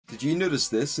Did you notice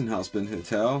this in Hazbin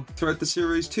Hotel? Throughout the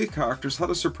series, two characters had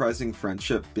a surprising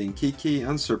friendship, being Keekee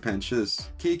and Sir Pentious.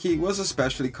 Keekee was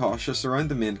especially cautious around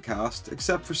the main cast,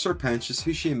 except for Sir Pentious,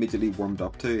 who she immediately warmed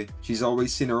up to. She's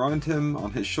always seen around him,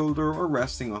 on his shoulder or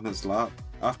resting on his lap.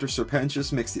 After Sir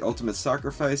Pentious makes the ultimate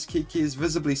sacrifice, Keekee is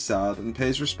visibly sad and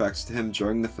pays respects to him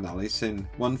during the finale scene.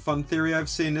 One fun theory I've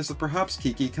seen is that perhaps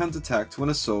Keekee can detect when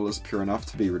a soul is pure enough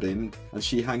to be redeemed, and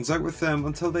she hangs out with them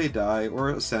until they die or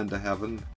ascend to heaven.